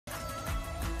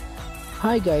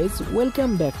Hi guys,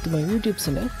 welcome back to my YouTube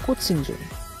channel Queation No.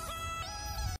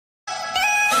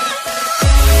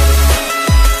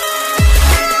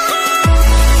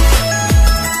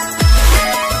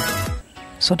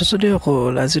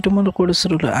 সকল আজি তোমালোকৰ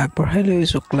ওচৰলৈ আগবঢ়াই লৈ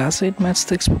আহিছো ক্লাছ 8 maths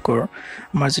textbookৰ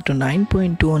আমাৰ যেটো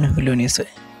 9.2 অনুশীলনী আছে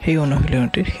সেই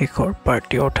অনুশীলনীৰ শেষৰ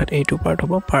পাৰ্টি অৰ্থাৎ এইটো পাৰ্ট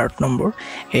হ'ব পাৰ্ট নম্বৰ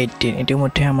 18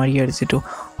 ইতিমধ্যে আমাৰ ইয়াৰ যেটো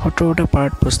 17টা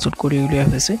পাৰ্ট প্ৰস্তুত কৰি উলিয়া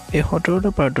হৈছে এই 17টা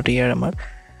পাৰ্টত ইয়াৰ আমাৰ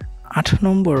 8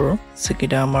 নম্বৰৰ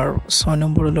যেকিটা আমাৰ 6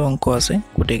 নম্বৰলৈ অংক আছে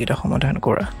গোটেইকিটা সমাধান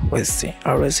কৰা হৈছে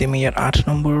আৰু আজি আমি ইয়াৰ 8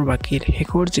 নম্বৰৰ বাকি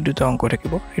শেষৰ যেটো অংক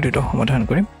থাকিব এইটো সমাধান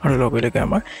কৰিম আৰু লগে লগে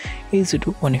আমাৰ এই যেটো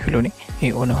অনুশীলনী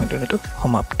এই অনুশীলনীটো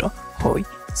সমাপ্ত হৈ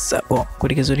যাব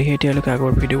গতিকে যদি এতিয়ালৈকে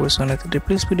আগৰ ভিডিঅ'বোৰ চোৱা নাই তেন্তে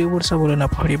প্লিজ ভিডিঅ'বোৰ চাবলৈ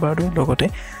নাপাহৰিবা আৰু লগতে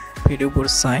ভিডিঅ'বোৰ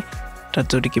চাই তাত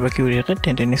যদি কিবা কিবি থাকে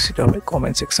তেন্তে নিশ্চিতভাৱে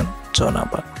কমেন্ট সেকশন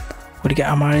জনাবা গতিকে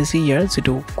আমাৰ আজি ইয়াৰ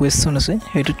যেটো কোৱেশ্চন আছে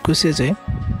হেতুত কৈছে যে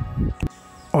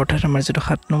অৰ্থাৎ আমাৰ যেটো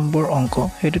 7 নম্বৰ অংক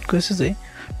হেতুত কৈছে যে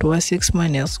 2x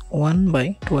 - 1 by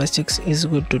 2x is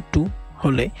equal to 2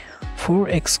 হলে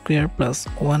 4x square plus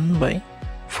 1 by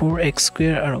 4x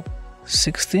square আৰু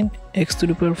 16x to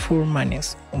the power 4 minus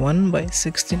 1 by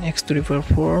 16x to the power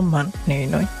 4 মান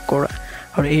নিৰ্ণয় কৰা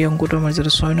আৰু এই অংকটো আমাৰ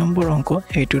যেটো 6 নম্বৰ অংক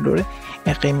এইটো দৰে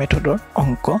একেই মেথডৰ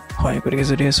অংক হয় গতিকে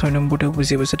যদি 6 নম্বৰটো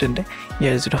বুজি পাইছে তেন্তে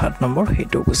ইয়াৰ যেটো 7 নম্বৰ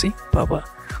হেতু বুজি পাবা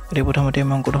গতিকে প্ৰথমতে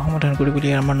আমি অংকটো সমাধান কৰিবলৈ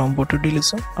আমাৰ নম্বৰটো দি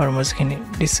লৈছো আৰু মই যেখিনি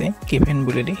দিছে গিভেন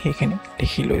বুলি দি সেইখিনি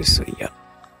লিখি লৈছো ইয়াত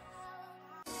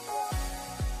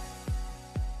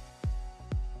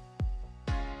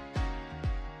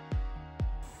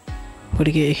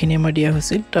গতিকে এইখিনি আমাৰ দিয়া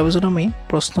হৈছিল তাৰপিছত আমি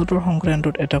প্ৰশ্নটোৰ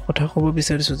সংক্ৰান্তত এটা কথা ক'ব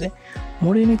বিচাৰিছো যে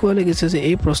মোৰ এনেকুৱা লাগিছে যে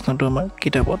এই প্ৰশ্নটো আমাৰ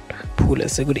কিতাপত ভুল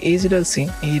আছে গতিকে এই যেডাল চিন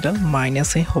এইডাল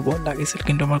মাইনাসে হ'ব লাগিছিল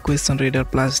কিন্তু আমাৰ কোৱেশ্চনটো এইডাল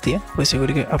প্লাস দিয়া হৈছে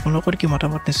গতিকে আপোনালোকৰ কি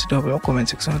মতামত নিশ্চিতভাৱে কমেন্ট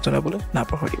সেকশনত জনাবলৈ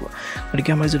নাপাহৰিব গতিকে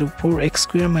আমাৰ যেটো 4x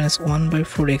square minus 1 by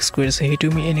 4x square আছে হেতু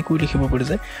আমি এনেকৈ লিখিব পাৰো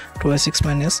যে 2x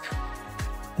minus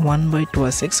 1 by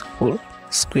 2x whole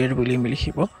square বুলি আমি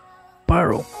লিখিব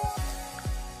পাৰো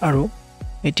আৰু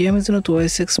এতিয়া আমি জানো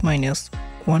 2x minus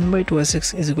 1 by 2x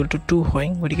is equal to 2 হয়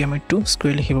গতিকে আমি 2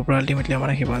 স্কয়াৰ লিখিব পাৰো আলটিমেটলি আমাৰ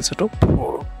আহিব আনসাৰটো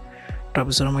 4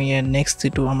 তাৰপিছত আমি ইয়াৰ নেক্সট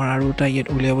যেটো আমাৰ আৰু এটা ইয়াত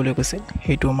উলিয়াবলৈ কৈছে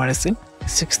হেতু আমাৰ আছিল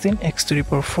 16x to the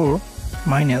power 4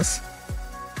 minus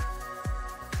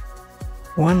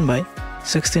 1 by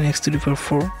 16x to the power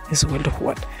 4 is equal to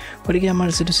what গতিকে আমাৰ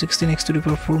যেটো 16x to the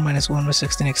power 4 minus 1 by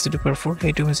 16x to the power 4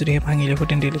 হেতু আমি যদি ভাঙি লিখো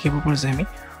তেন্তে লিখিব পাৰো যে আমি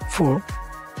 4x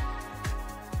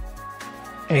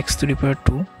to the power 2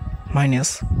 minus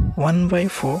 1 by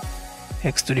 4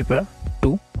 x to the power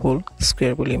 2 whole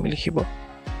square বুলি আমি লিখিব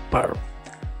পাৰো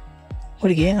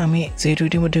গতিকে আমি যেটো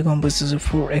ইতিমধ্যে গম পাইছো যে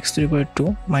 4x to the power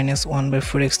 2 minus 1 by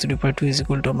 4x to the power 2 is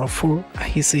equal to আমাৰ 4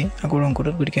 আহিছে আগৰ অংকত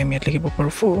গতিকে আমি ইয়াত লিখিব পাৰো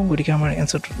 4 গতিকে আমাৰ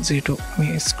এনসাৰটো যেটো আমি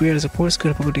স্কয়াৰ আছে 4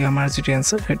 স্কয়াৰ পাব গতিকে আমাৰ যেটো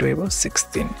এনসাৰ হেতু হ'ব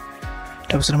 16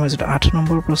 তাৰপিছত আমাৰ যেটো 8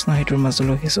 নম্বৰ প্ৰশ্ন হেতুৰ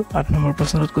মাজলৈ আহিছো 8 নম্বৰ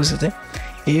প্ৰশ্নত কৈছে যে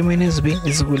a minus b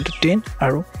is equal to 10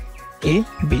 আৰু a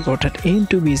b অৰ্থাৎ a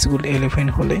into b is equal to 11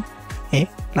 হলে a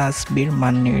plus b ৰ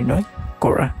মান নিৰ্ণয়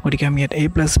কৰা গতিকে আমি ইয়াত a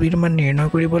plus b ৰ মান নিৰ্ণয়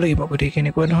কৰিব লাগিব গতিকে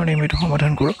কেনেকুৱা ধৰণে আমি এটা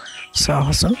সমাধান কৰো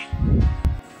চাওঁচোন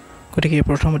গতিকে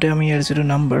প্ৰথমতে আমি ইয়াৰ যেটো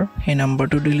নম্বৰ এই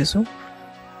নম্বৰটো দি লৈছো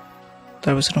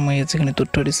তাৰপিছত মই ইয়াত যেখিনি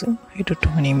তথ্য দিছো এই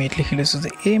তথ্যখিনি আমি লিখি লৈছো যে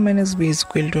a minus b is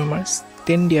equal to আমাৰ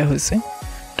 10 দিয়া হৈছে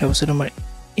তাৰপিছত আমাৰ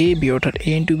a b অৰ্থাৎ a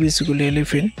into b is equal to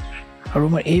 11 আৰু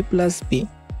আমাৰ a plus b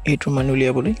এইটো মান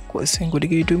উলিয়াবলৈ কৈছে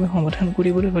গতিকে এইটো আমি সমাধান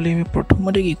কৰিবলৈ হলে আমি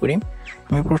প্ৰথমতে কি কৰিম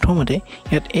আমি প্ৰথমতে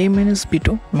ইয়াত a - b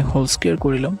টো আমি হোল স্কয়াৰ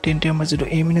কৰি লম তেন্তে আমাৰ যেটো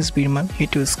a - b ৰ মান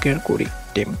হেতু স্কয়াৰ কৰি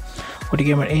দিম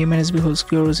গতিকে আমাৰ a - b হোল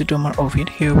স্কয়াৰ যেটো আমাৰ অভিদ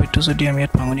সেই অভিদটো যদি আমি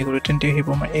ইয়াত ভাঙনি কৰো তেন্তে হ'ব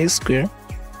আমাৰ a square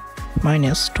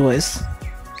minus 2s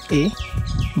a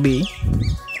b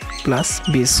plus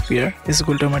b square is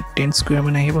equal to আমাৰ 10 স্কয়াৰ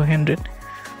মানে আহিব 100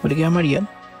 গতিকে আমাৰ ইয়াত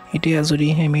এতিয়া যদি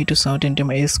আমি এটো চাও তেন্তে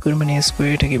আমাৰ a স্কয়াৰ মানে a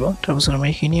স্কয়াৰ থাকিব তাৰপিছত আমাৰ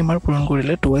এখিনি আমাৰ পূৰণ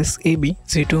কৰিলে 2s ab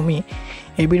যেটো আমি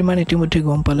ab ৰ মান ইতিমধ্যে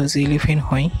গম পালো যে 11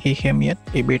 হয় সেই আমি ইয়াত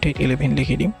ab ৰ ঠাইত 11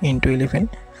 লিখি দিম into 11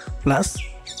 plus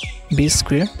b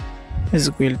square is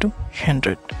equal to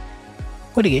 100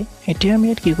 গতিকে এতিয়া আমি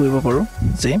ইয়াত কি কৰিব পাৰো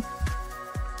যে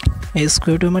a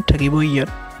স্কয়াৰটো আমাৰ থাকিব ইয়াত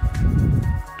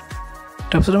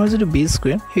তাৰপিছত আমাৰ যেটো b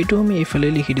স্কয়াৰ হেতু আমি এইফালে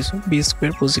লিখি দিছো b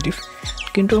স্কয়াৰ পজিটিভ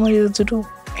কিন্তু আমাৰ ইয়াত যেটো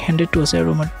 100 টো আছে আৰু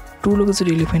আমাৰ 2 লগত যে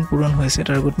 11 পূৰণ হৈছে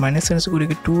তাৰ আগত মাইনাস সাইন আছে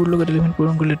গতিকে 2 লগত 11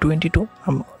 পূৰণ কৰিলে 22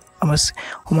 আমাৰ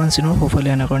সমান চিনৰ সোফালে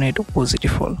আনা কাৰণে এটো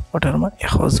পজিটিভ হ'ল অৰ্থাৎ আমাৰ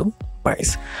 100 যোগ 22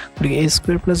 গতিকে a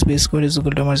square plus b square is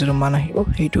equal to আমাৰ যেটো মান আহিব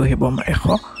হেতু আহিব আমাৰ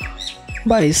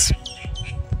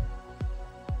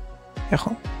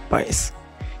 122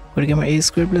 গতিকে আমাৰ a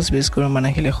square plus b square মান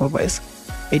আহিলে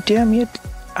 122 এতিয়া আমি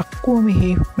আকৌ আমি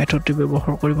এই মেথডটো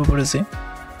ব্যৱহাৰ কৰিব পাৰো যে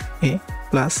a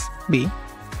plus B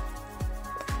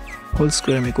whole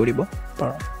square আমি কৰিব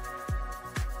পাৰোঁ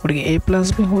গতিকে a plus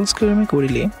b whole square আমি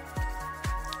কৰিলে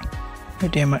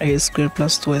এতিয়া আমাৰ a square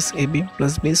plus 2ac ab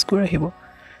plus b square আহিব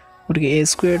গতিকে a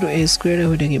স্কুৱেৰটো a স্কুৱেৰে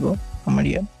হৈ থাকিব আমাৰ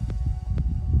ইয়াত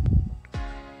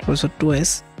তাৰপিছত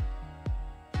 2s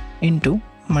ইনটু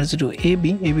আমাৰ যেটো ab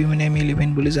মানে আমি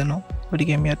 11 বুলি জানো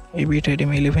গতিকে আমি ইয়াত ab ঠাইতে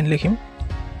আমি 11 লিখিম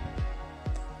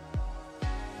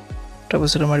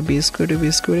তাৰপিছত আমাৰ b স্কুৱেৰটো b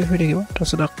স্কুৱেৰে হৈ থাকিব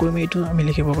তাৰপিছত আকৌ আমি এইটো আমি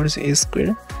লিখিব পাৰিছো a square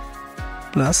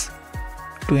plus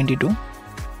 22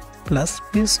 plus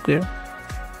b square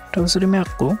তাৰপিছত আমি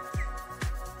আকৌ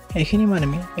এইখিনি মানে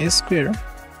আমি a স্কুৱেৰ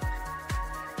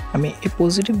আমি এই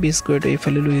পজিটিভ b স্কুৱেৰটো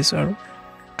এইফালে লৈ আহিছো আৰু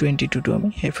 22 টো আমি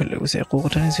এইফালে গৈছে একো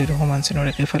কথা নাই যেটো সমান চিনৰ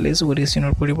একেফালে আছে গতিকে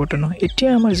চিনৰ পৰিৱৰ্তন নহয় এতিয়া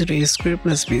আমাৰ যেটো a square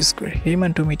plus b square এই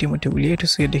মানটো আমি ইতিমধ্যে উলিয়াই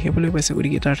থৈছো দেখিবলৈ পাইছে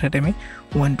গতিকে তাৰ ঠাইতে আমি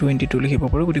 122 লিখিব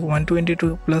পাৰোঁ গতিকে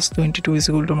 122 প্লাছ 22 ইজ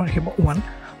ইকুৱেল টু আমাৰ আহিব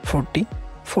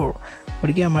 144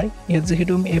 গতিকে আমাৰ ইয়াত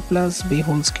যেহেতু আমি a প্লাছ b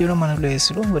হোল স্কুৱেৰৰ মান লৈ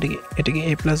আহিছিলোঁ গতিকে এটাকে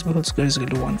a plus b whole square is equal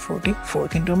to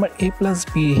 144 কিন্তু আমাৰ a প্লাছ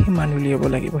b হে মান উলিয়াব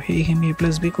লাগিব সেয়েহে আমি a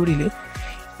প্লাছ b কৰিলে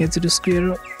ইয়াত যেটো স্কুৱেৰ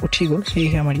উঠি গ'ল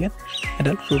সেয়েহে আমাৰ ইয়াত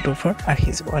এডাল ৰুট অভাৰ আহি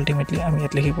যাব আল্টিমেটলি আমি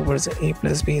ইয়াত লিখিব পাৰোঁ যে a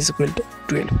plus b is equal to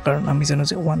 12 কাৰণ আমি জানো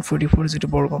যে 144 যেটো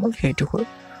বৰ্গমূল সেইটো হ'ল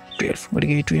 12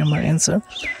 গতিকে এইটোৱে আমাৰ এনসাৰ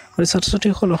আৰু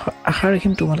ছাত্ৰ-ছাত্ৰীসকল আশা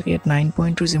ৰাখিম তোমালোকে ইয়াত 9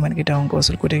 পইণ্টৰ যিমান কেইটা অংক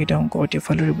আছিল গোটেইকেইটা অংক অতি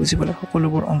ভালদৰে বুজিবলৈ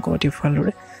সকলোবোৰ অংক অতি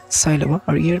ভালদৰে চাই ল'বা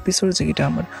আৰু ইয়াৰ পিছৰ যিকেইটা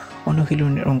আমাৰ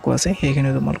অনুশীলনীৰ অংক আছে সেইখিনি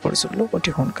তোমালোকৰ ওচৰলৈ অতি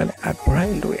সোনকালে আগবঢ়াই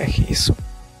লৈ আহিছোঁ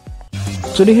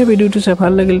যদি এই ভিডিওটো চাই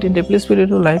ভাল লাগিল তেন্তে প্লিজ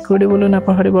ভিডিওটো লাইক কৰি দিবলৈ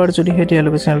নাপাহৰিব আৰু যদি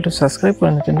এতিয়ালৈকে চেনেলটো সাবস্ক্ৰাইব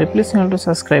কৰা নাই তেন্তে প্লিজ চেনেলটো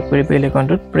সাবস্ক্ৰাইব কৰি বেল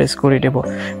আইকনটোত প্ৰেছ কৰি দিব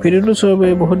ভিডিওটো চোৱাৰ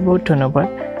বাবে বহুত বহুত ধন্যবাদ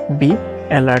বি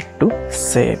এলাৰ্ট টু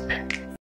সেভ